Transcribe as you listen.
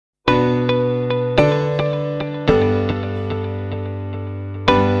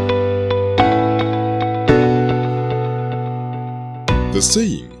The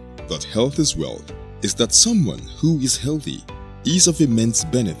saying that health is wealth is that someone who is healthy is of immense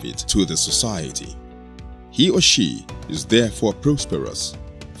benefit to the society. He or she is therefore prosperous,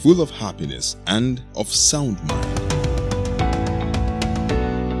 full of happiness and of sound mind.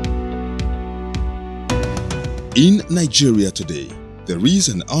 In Nigeria today, there is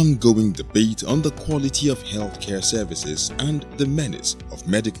an ongoing debate on the quality of healthcare services and the menace of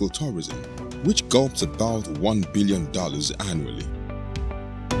medical tourism, which gulps about $1 billion annually.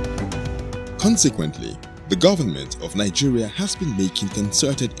 Consequently, the government of Nigeria has been making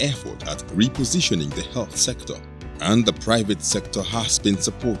concerted effort at repositioning the health sector, and the private sector has been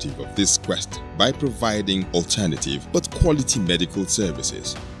supportive of this quest by providing alternative but quality medical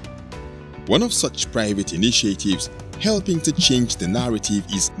services. One of such private initiatives helping to change the narrative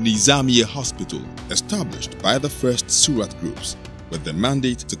is Nizamiye Hospital, established by the First Surat Groups, with the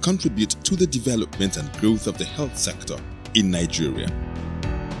mandate to contribute to the development and growth of the health sector in Nigeria.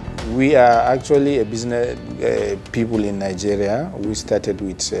 We are actually a business people in Nigeria. We started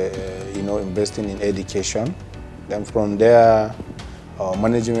with investing in education. Then from there, our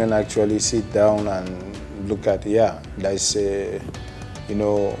management actually sit down and look at, there's a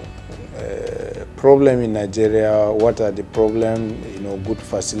problem in Nigeria. What are the problem? Good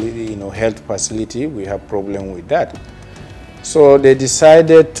facility, health facility. We have problem with that. So they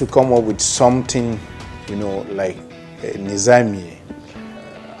decided to come up with something, like Nizamiye.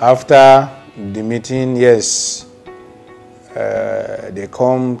 After the meeting, yes, they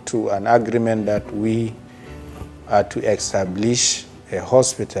come to an agreement that we are to establish a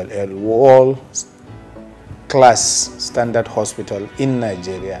hospital, a world-class standard hospital in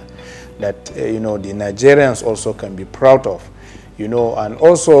Nigeria that, the Nigerians also can be proud of, and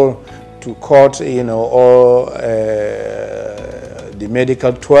also to cut, all the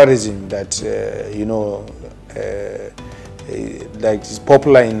medical tourism that, like is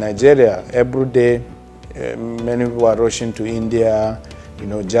popular in Nigeria. Every day, many people are rushing to India,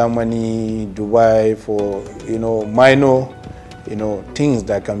 Germany, Dubai for, minor, things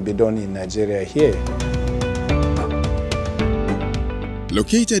that can be done in Nigeria here.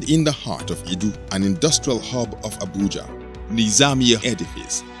 Located in the heart of Idu, an industrial hub of Abuja, Nizamiye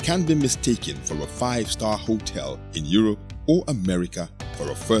edifice can be mistaken for a five-star hotel in Europe or America for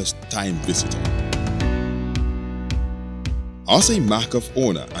a first-time visitor. As a mark of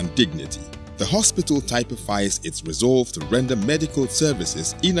honor and dignity, the hospital typifies its resolve to render medical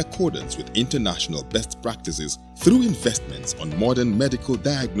services in accordance with international best practices through investments on modern medical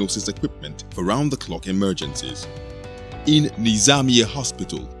diagnosis equipment for round-the-clock emergencies. In Nizamiye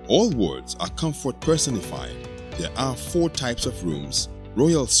Hospital, all wards are comfort personified. There are 4 types of rooms: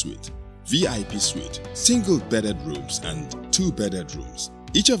 Royal Suite, VIP Suite, single-bedded rooms and 2-bedded rooms.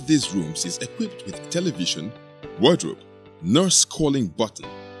 Each of these rooms is equipped with television, wardrobe, nurse calling button,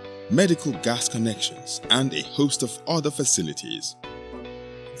 medical gas connections, and a host of other facilities.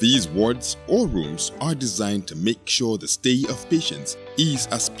 These wards or rooms are designed to make sure the stay of patients is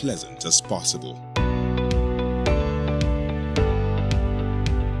as pleasant as possible.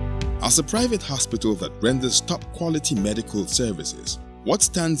 As a private hospital that renders top-quality medical services, what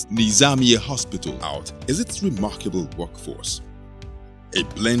stands Nizamiye Hospital out is its remarkable workforce. A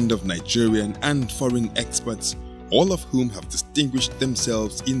blend of Nigerian and foreign experts, all of whom have distinguished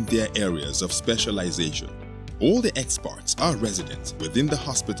themselves in their areas of specialization. All the experts are residents within the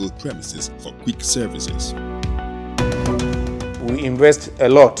hospital premises for quick services. We invest a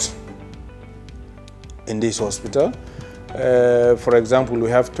lot in this hospital. For example, we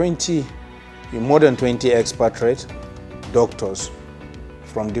have more than 20 expatriate doctors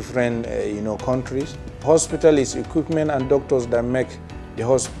from different countries. Hospital is equipment and doctors that make the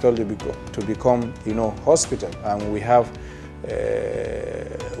hospital to become hospital, and we have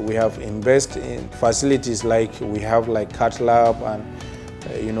invested in facilities like we have like cath lab, and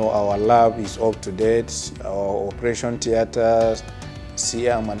our lab is up to date, our operation theaters,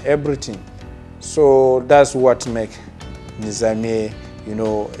 CM and everything. So that's what makes Nizamiye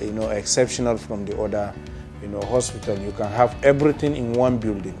exceptional from the other hospital. You can have everything in one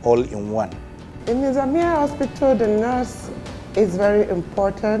building, all in one. In Nizamiye Hospital, the nurse is very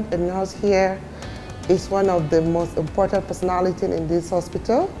important. The nurse here is one of the most important personalities in this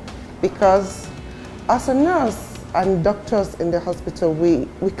hospital, because as a nurse and doctors in the hospital, we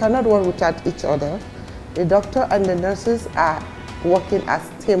cannot work without each other. The doctor and the nurses are working as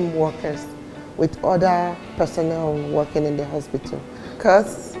team workers with other personnel working in the hospital,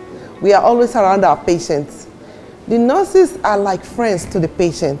 because we are always around our patients. The nurses are like friends to the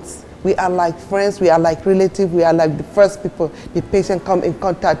patients. We are like friends, we are like relatives, we are like the first people the patient come in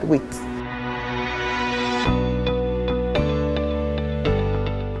contact with.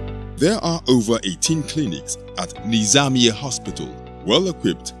 There are over 18 clinics at Nizamiye Hospital, well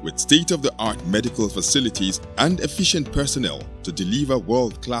equipped with state-of-the-art medical facilities and efficient personnel to deliver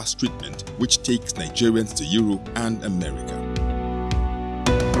world-class treatment which takes Nigerians to Europe and America.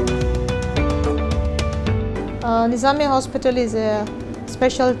 Nizamiye Hospital is a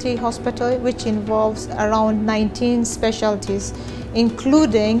specialty hospital which involves around 19 specialties,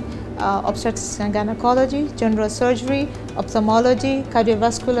 including obstetrics and gynecology, general surgery, ophthalmology,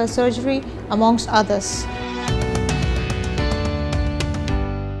 cardiovascular surgery, amongst others.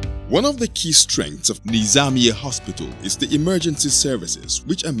 One of the key strengths of Nizamiye Hospital is the emergency services,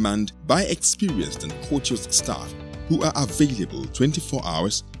 which are manned by experienced and courteous staff who are available 24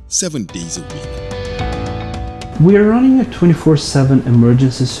 hours, 7 days a week. We are running a 24/7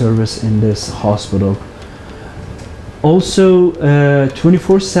 emergency service in this hospital. Also,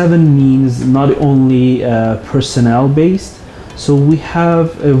 24/7 means not only personnel based, so we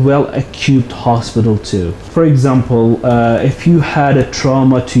have a well-equipped hospital too. For example, if you had a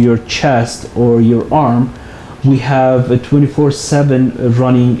trauma to your chest or your arm, we have a 24/7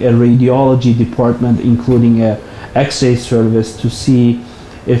 running a radiology department, including a X-ray service to see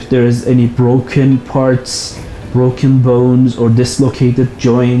if there is any broken parts, broken bones or dislocated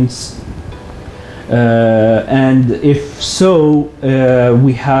joints. And if so,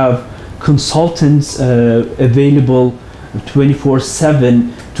 we have consultants available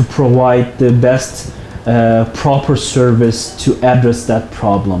 24/7 to provide the best proper service to address that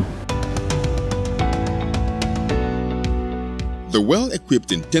problem. The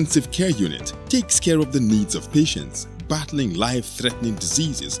well-equipped intensive care unit takes care of the needs of patients battling life-threatening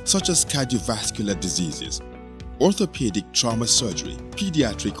diseases such as cardiovascular diseases, orthopedic trauma surgery,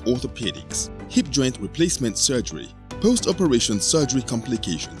 pediatric orthopedics, hip joint replacement surgery, post-operation surgery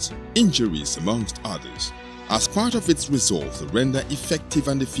complications, injuries, amongst others. As part of its resolve to render effective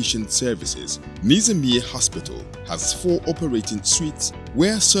and efficient services, Nizamiye Hospital has 4 operating suites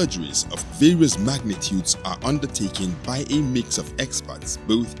where surgeries of various magnitudes are undertaken by a mix of experts,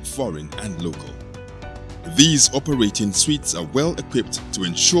 both foreign and local. These operating suites are well equipped to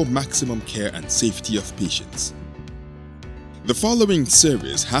ensure maximum care and safety of patients. The following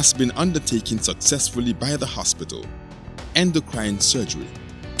service has been undertaken successfully by the hospital: endocrine surgery,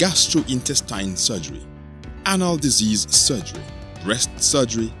 gastrointestinal surgery, anal disease surgery, breast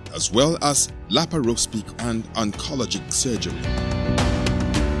surgery, as well as laparoscopic and oncologic surgery.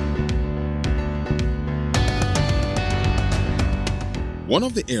 One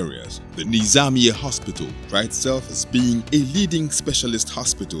of the areas the Nizamiye Hospital prides itself as being a leading specialist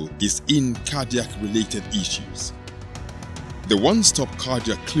hospital is in cardiac-related issues. The one-stop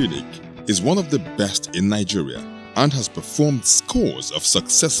cardiac clinic is one of the best in Nigeria and has performed scores of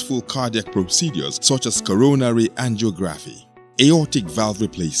successful cardiac procedures such as coronary angiography, aortic valve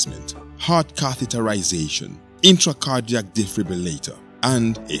replacement, heart catheterization, intracardiac defibrillator,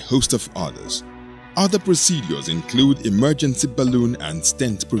 and a host of others. Other procedures include emergency balloon and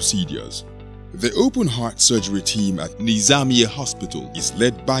stent procedures. The open heart surgery team at Nizamiye Hospital is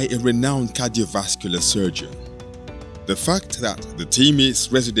led by a renowned cardiovascular surgeon. The fact that the team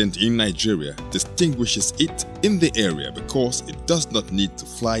is resident in Nigeria distinguishes it in the area because it does not need to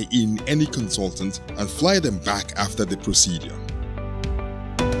fly in any consultant and fly them back after the procedure.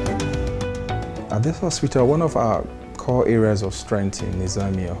 At this hospital, one of our core areas of strength in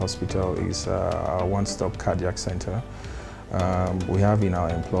Nizamiye Hospital is our one-stop cardiac center. We have in our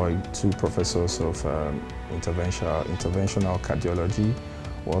employ 2 professors of interventional cardiology.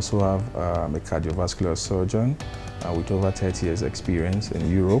 We also have a cardiovascular surgeon with over 30 years experience in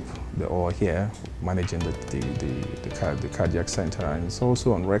Europe. They're all here managing the cardiac center, and it's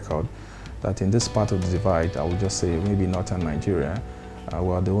also on record that in this part of the divide, I would just say maybe northern Nigeria,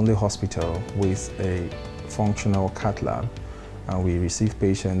 we are the only hospital with a functional cath lab, and we receive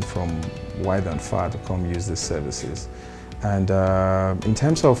patients from wide and far to come use these services. And in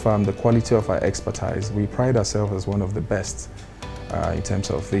terms of the quality of our expertise, we pride ourselves as one of the best in terms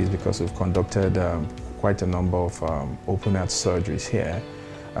of this because we've conducted quite a number of open heart surgeries here,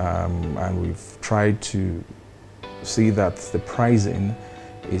 and we've tried to see that the pricing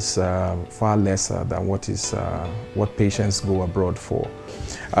is far lesser than what patients go abroad for.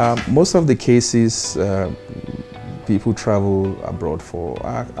 Most of the cases people travel abroad for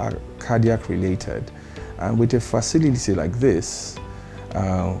are cardiac related, and with a facility like this,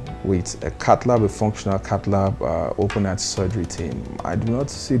 with a cath lab, a functional cath lab, open heart surgery team, I do not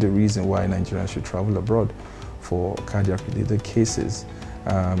see the reason why Nigerians should travel abroad for cardiac related cases.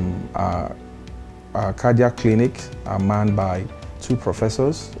 Our cardiac clinics are manned by 2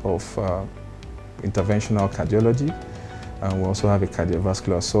 professors of interventional cardiology. We also have a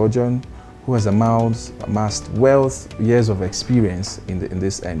cardiovascular surgeon who has amassed years of experience in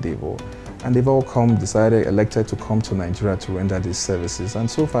this endeavor. And they've all elected to come to Nigeria to render these services. And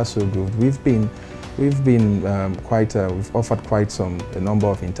so far so good. We've offered quite a number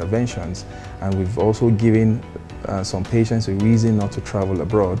of interventions, and we've also given some patients a reason not to travel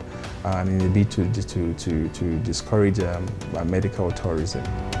abroad, in a bid to discourage medical tourism.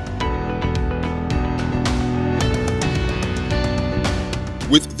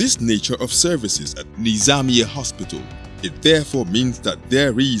 With this nature of services at Nizamiye Hospital, it therefore means that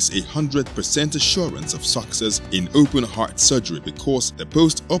there is 100% assurance of success in open heart surgery because the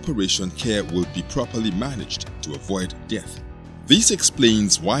post-operation care will be properly managed to avoid death. This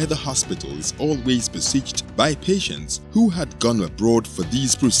explains why the hospital is always besieged by patients who had gone abroad for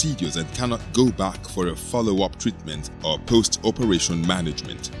these procedures and cannot go back for a follow-up treatment or post-operation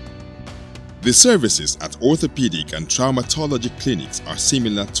management. The services at orthopedic and traumatology clinics are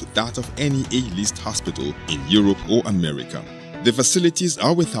similar to that of any A-list hospital in Europe or America. The facilities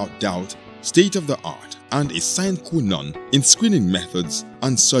are without doubt state-of-the-art and a sine qua non in screening methods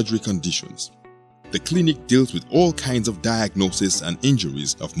and surgery conditions. The clinic deals with all kinds of diagnosis and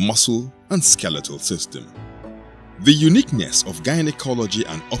injuries of muscle and skeletal system. The uniqueness of gynecology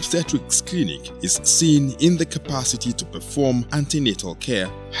and obstetrics clinic is seen in the capacity to perform antenatal care,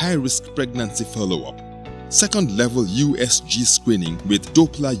 high-risk pregnancy follow-up, second-level USG screening with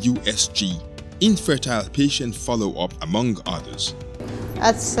Doppler USG, infertile patient follow-up, among others.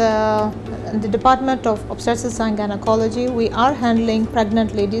 At the Department of Obstetrics and Gynecology, we are handling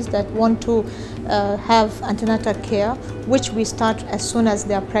pregnant ladies that want to have antenatal care, which we start as soon as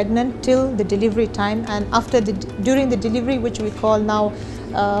they are pregnant till the delivery time, and during the delivery, which we call now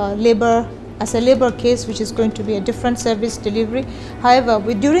labor case, which is going to be a different service delivery. However,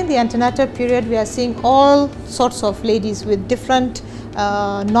 during the antenatal period, we are seeing all sorts of ladies with different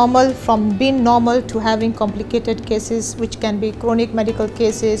from being normal to having complicated cases, which can be chronic medical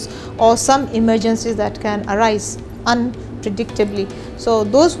cases or some emergencies that can arise unpredictably. So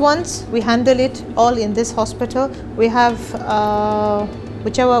those ones, we handle it all in this hospital. We have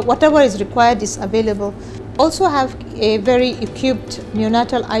whatever is required is available. Also have a very equipped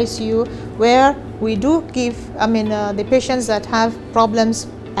neonatal ICU where we do give the patients that have problems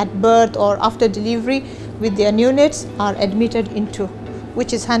at birth or after delivery with their neonates are admitted into,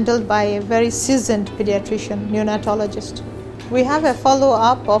 which is handled by a very seasoned pediatrician neonatologist. We have a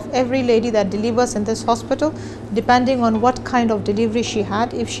follow-up of every lady that delivers in this hospital, depending on what kind of delivery she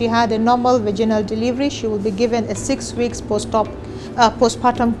had. If she had a normal vaginal delivery, she will be given a 6 weeks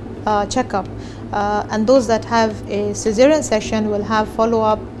postpartum checkup. And those that have a cesarean section will have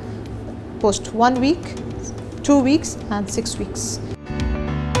follow-up post 1 week, 2 weeks, and 6 weeks.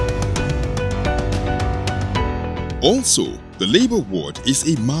 Also, the labor ward is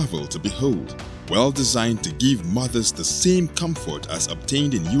a marvel to behold, well designed to give mothers the same comfort as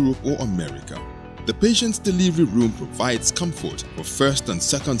obtained in Europe or America. The patient's delivery room provides comfort for first and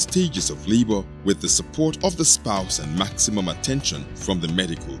second stages of labor with the support of the spouse and maximum attention from the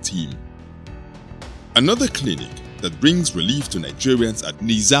medical team. Another clinic that brings relief to Nigerians at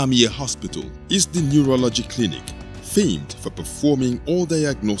Nizamiye Hospital is the Neurology Clinic, famed for performing all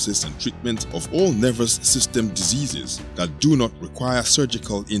diagnosis and treatment of all nervous system diseases that do not require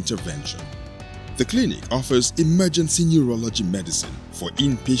surgical intervention. The clinic offers emergency neurology medicine for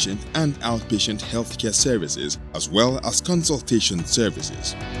inpatient and outpatient healthcare services as well as consultation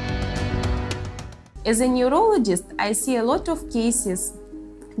services. As a neurologist, I see a lot of cases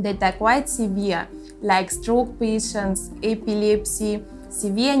that are quite severe, like stroke patients, epilepsy,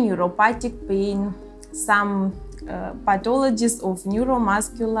 severe neuropathic pain, some pathologies of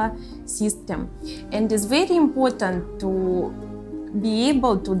neuromuscular system. And it's very important to be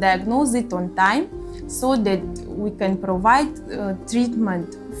able to diagnose it on time so that we can provide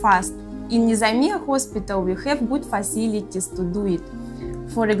treatment fast. In Nizamiye Hospital, we have good facilities to do it.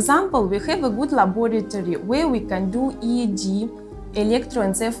 For example, we have a good laboratory where we can do EEG,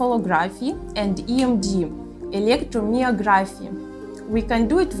 electroencephalography, and EMG, electromyography. We can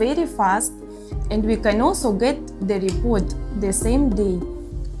do it very fast, and we can also get the report the same day,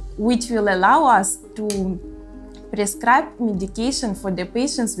 which will allow us to prescribe medication for the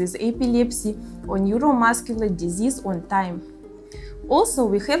patients with epilepsy or neuromuscular disease on time. Also,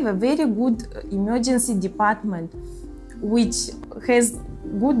 we have a very good emergency department, which has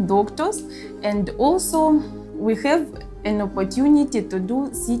good doctors, and also we have an opportunity to do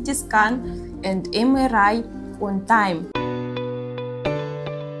CT scan and MRI on time.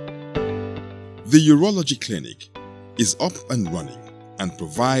 The urology clinic is up and running and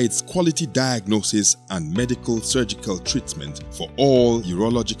provides quality diagnosis and medical surgical treatment for all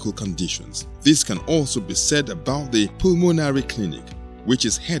urological conditions. This can also be said about the pulmonary clinic, which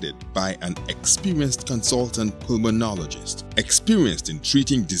is headed by an experienced consultant pulmonologist, experienced in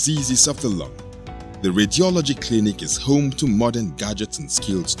treating diseases of the lung. The radiology clinic is home to modern gadgets and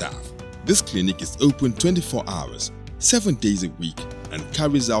skilled staff. This clinic is open 24 hours, 7 days a week, and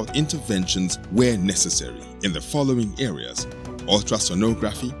carries out interventions where necessary in the following areas: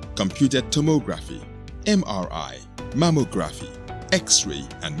 ultrasonography, computed tomography, MRI, mammography, X-ray,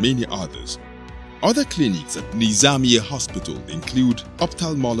 and many others. Other clinics at Nizamiye Hospital include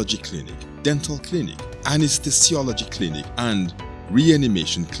ophthalmology clinic, dental clinic, anesthesiology clinic, and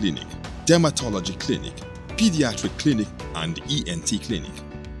reanimation clinic, dermatology clinic, pediatric clinic, and ENT clinic.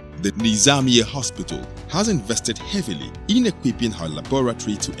 The Nizamiye Hospital has invested heavily in equipping her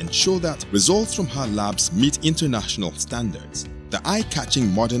laboratory to ensure that results from her labs meet international standards. The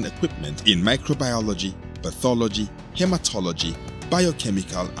eye-catching modern equipment in microbiology, pathology, hematology,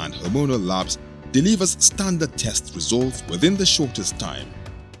 biochemical, and hormonal labs delivers standard test results within the shortest time.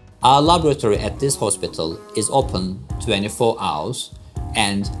 Our laboratory at this hospital is open 24 hours,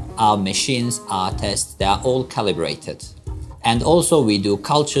 and our machines, our tests, they are all calibrated. And also we do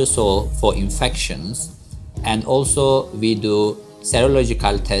cultures for infections, and also we do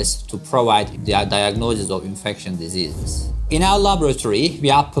serological tests to provide the diagnosis of infection diseases. In our laboratory,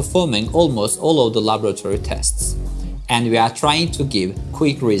 we are performing almost all of the laboratory tests, and we are trying to give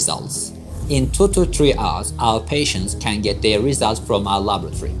quick results. In 2 to 3 hours, our patients can get their results from our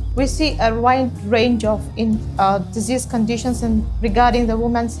laboratory. We see a wide range of disease conditions regarding the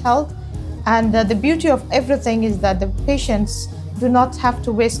woman's health, and the beauty of everything is that the patients do not have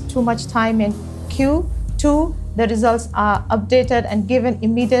to waste too much time in queue. 2, the results are updated and given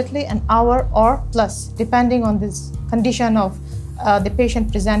immediately, an hour or plus, depending on this condition of the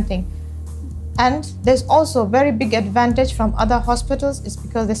patient presenting. And there's also a very big advantage from other hospitals is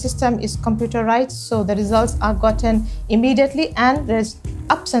because the system is computerized, so the results are gotten immediately, and there's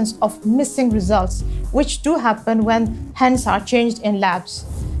absence of missing results, which do happen when hands are changed in labs.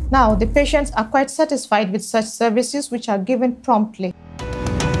 Now, the patients are quite satisfied with such services, which are given promptly.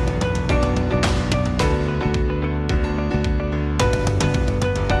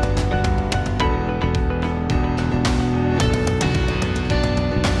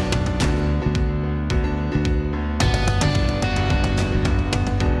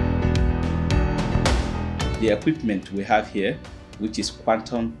 The equipment we have here, which is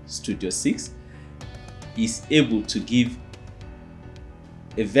Quantum Studio 6, is able to give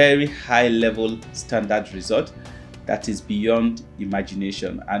a very high level standard result that is beyond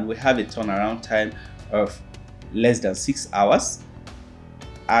imagination, and we have a turnaround time of less than 6 hours,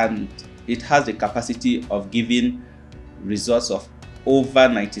 and it has the capacity of giving results of over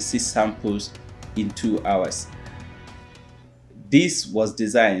 96 samples in 2 hours. This was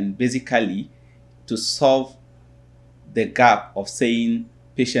designed basically to solve the gap of saying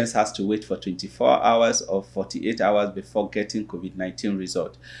patients has to wait for 24 hours or 48 hours before getting COVID-19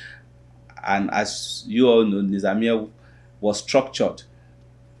 result. And as you all know, Nizamiye was structured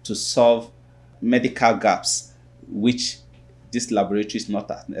to solve medical gaps, which this laboratory is not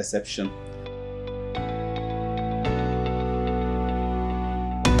an exception.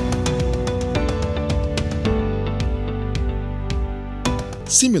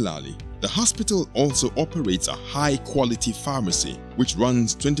 Similarly, the hospital also operates a high-quality pharmacy which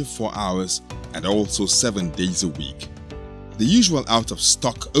runs 24 hours and also 7 days a week. The usual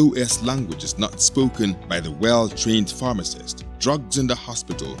out-of-stock OS language is not spoken by the well-trained pharmacist. Drugs in the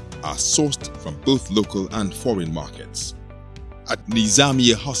hospital are sourced from both local and foreign markets. At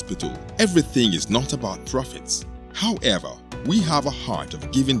Nizamiye Hospital, everything is not about profits. However, we have a heart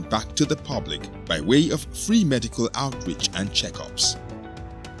of giving back to the public by way of free medical outreach and checkups.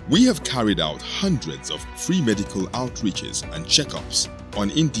 We have carried out hundreds of free medical outreaches and checkups on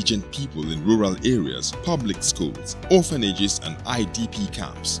indigent people in rural areas, public schools, orphanages, and IDP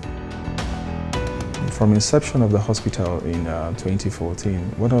camps. From inception of the hospital in 2014,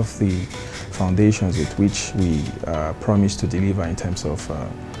 one of the foundations with which we promised to deliver in terms of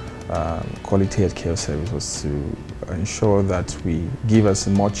quality healthcare service was to ensure that we give as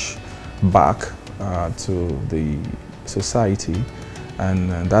much back to the society,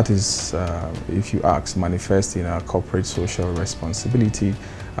 and that is, if you ask, manifesting our corporate social responsibility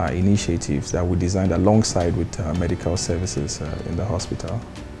initiatives that we designed alongside with medical services in the hospital.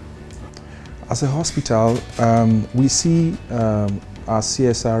 As a hospital, we see our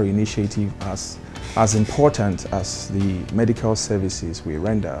CSR initiative as important as the medical services we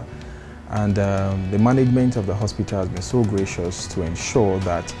render. And the management of the hospital has been so gracious to ensure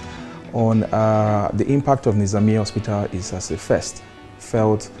that the impact of Nizamiye Hospital is as a first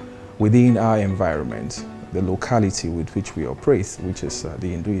felt within our environment, the locality with which we operate, which is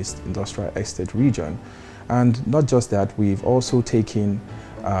the Industrial Estate region. And not just that, we've also taken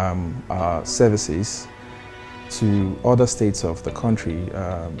our services to other states of the country,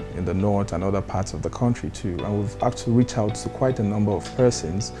 in the north and other parts of the country too. And we've actually reached out to quite a number of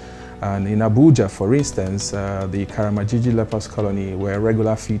persons. And in Abuja, for instance, the Karamajiji Lepers Colony, we're a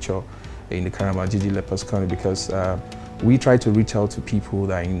regular feature in the Karamajiji Lepers Colony because we try to reach out to people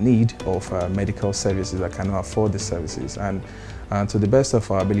that are in need of medical services that cannot afford the services. And to the best of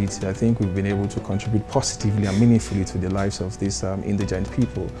our ability, I think we've been able to contribute positively and meaningfully to the lives of these indigent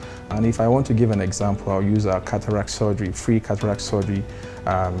people. And if I want to give an example, I'll use our cataract surgery, free cataract surgery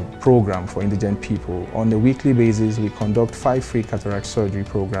program for indigent people. On a weekly basis, we conduct 5 free cataract surgery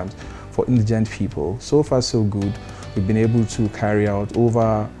programs for indigent people. So far, so good. We've been able to carry out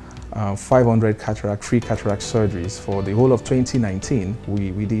over 500 free cataract surgeries. For the whole of 2019,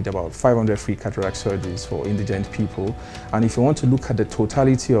 we did about 500 free cataract surgeries for indigent people. And if you want to look at the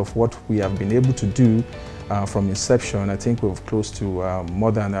totality of what we have been able to do from inception, I think we're close to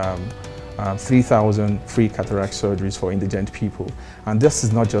more than 3,000 free cataract surgeries for indigent people. And this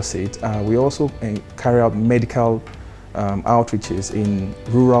is not just it. We also carry out medical outreaches in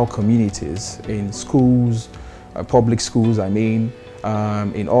rural communities, in schools, public schools,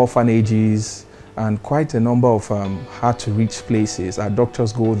 in orphanages, and quite a number of hard-to-reach places. Our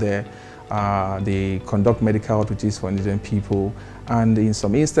doctors go there, they conduct medical outreaches for indigent people, and in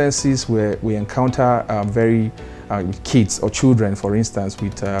some instances where we encounter kids or children, for instance,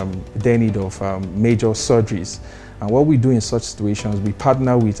 with their need of major surgeries. And what we do in such situations, we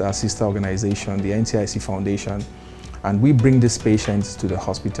partner with our sister organization, the NTIC Foundation, and we bring these patients to the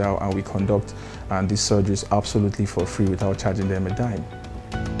hospital and we conduct these surgeries absolutely for free without charging them a dime.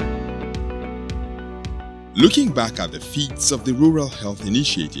 Looking back at the feats of the rural health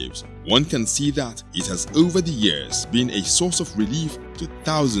initiatives, one can see that it has over the years been a source of relief to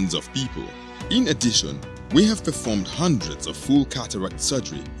thousands of people. In addition, we have performed hundreds of full cataract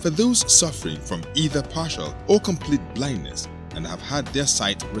surgery for those suffering from either partial or complete blindness and have had their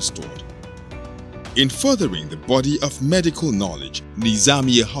sight restored. In furthering the body of medical knowledge,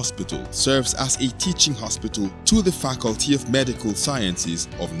 Nizamiye Hospital serves as a teaching hospital to the Faculty of Medical Sciences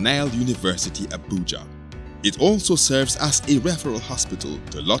of Nile University, Abuja. It also serves as a referral hospital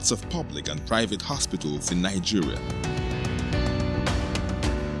to lots of public and private hospitals in Nigeria.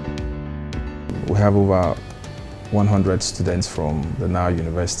 We have over 100 students from the Nile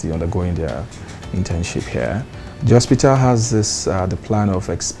University undergoing their internship here. The hospital has the plan of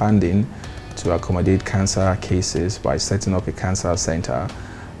expanding to accommodate cancer cases by setting up a cancer center,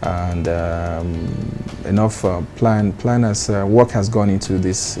 and work has gone into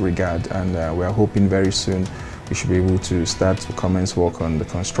this regard, and we are hoping very soon we should be able to start to commence work on the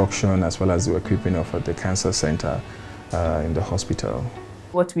construction as well as the equipping of the cancer center in the hospital.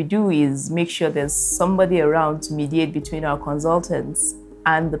 What we do is make sure there's somebody around to mediate between our consultants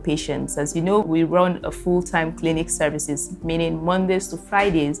and the patients. As you know, we run a full-time clinic services, meaning Mondays to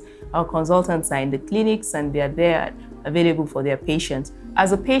Fridays, our consultants are in the clinics and they are there available for their patients.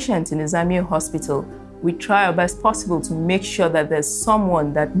 As a patient in Nizamiye Hospital, we try our best possible to make sure that there's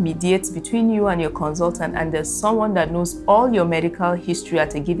someone that mediates between you and your consultant, and there's someone that knows all your medical history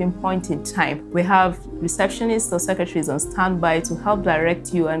at a given point in time. We have receptionists or secretaries on standby to help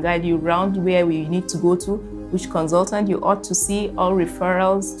direct you and guide you around where you need to go to, which consultant you ought to see, all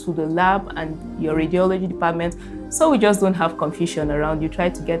referrals to the lab and your radiology department. So we just don't have confusion around. You try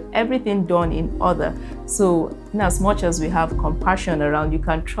to get everything done in order. So in as much as we have compassion around, you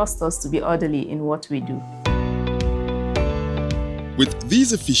can trust us to be orderly in what we do. With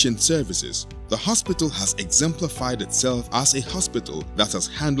these efficient services, the hospital has exemplified itself as a hospital that has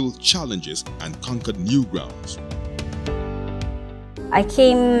handled challenges and conquered new grounds. I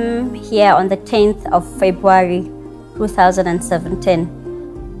came here on the 10th of February 2017.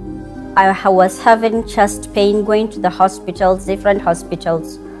 I was having chest pain, going to the hospitals, different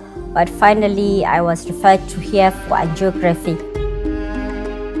hospitals, but finally I was referred to here for angiography.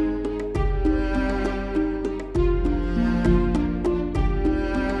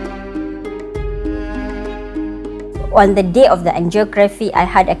 On the day of the angiography, I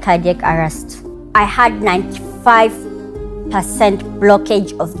had a cardiac arrest. I had 95%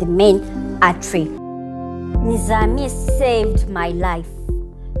 blockage of the main artery. Nizamiye saved my life.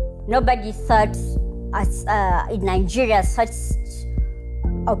 Nobody thought in Nigeria such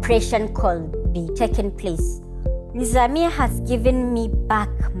operation could be taking place. Nizamiye has given me back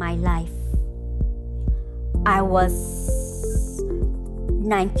my life. I was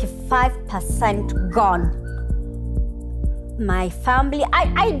 95% gone. My family,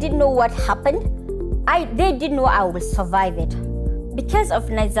 I didn't know what happened. They didn't know I would survive it. Because of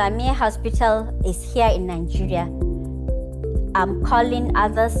Nizamiye Hospital is here in Nigeria, I'm calling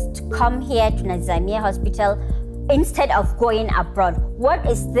others to come here to Nizamiye Hospital instead of going abroad. What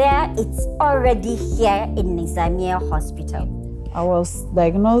is there, it's already here in Nizamiye Hospital. I was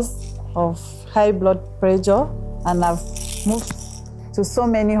diagnosed of high blood pressure and I've moved to so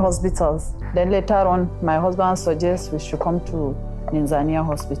many hospitals. Then later on, my husband suggested we should come to Nizamiye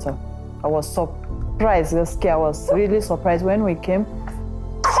Hospital. I was surprised, I was really surprised. When we came,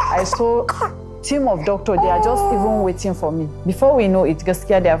 I saw a team of doctors, they are just even waiting for me. Before we know it,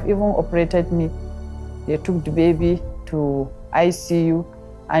 they have even operated me. They took the baby to ICU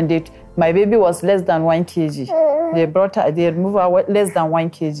and my baby was less than 1 kg. They removed her less than 1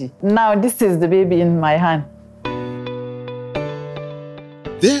 kg. Now this is the baby in my hand.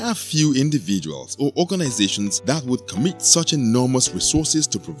 There are few individuals or organizations that would commit such enormous resources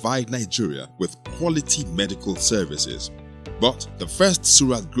to provide Nigeria with quality medical services. But the First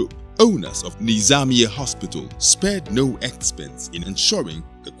Surat Group, owners of Nizamiye Hospital, spared no expense in ensuring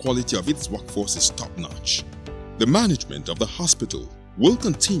the quality of its workforce is top-notch. The management of the hospital will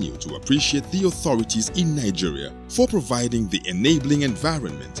continue to appreciate the authorities in Nigeria for providing the enabling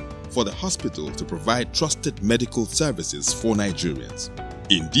environment for the hospital to provide trusted medical services for Nigerians.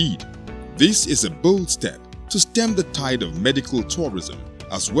 Indeed, this is a bold step to stem the tide of medical tourism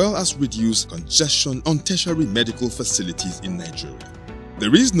as well as reduce congestion on tertiary medical facilities in Nigeria.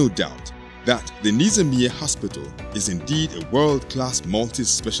 There is no doubt that the Nizamiye Hospital is indeed a world-class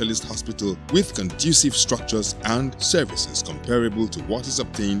multi-specialist hospital with conducive structures and services comparable to what is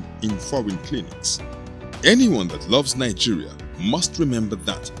obtained in foreign clinics. Anyone that loves Nigeria must remember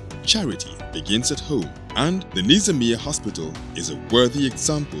that charity begins at home, and the Nizamiye Hospital is a worthy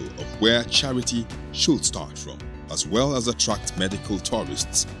example of where charity should start from, as well as attract medical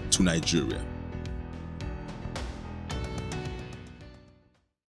tourists to Nigeria.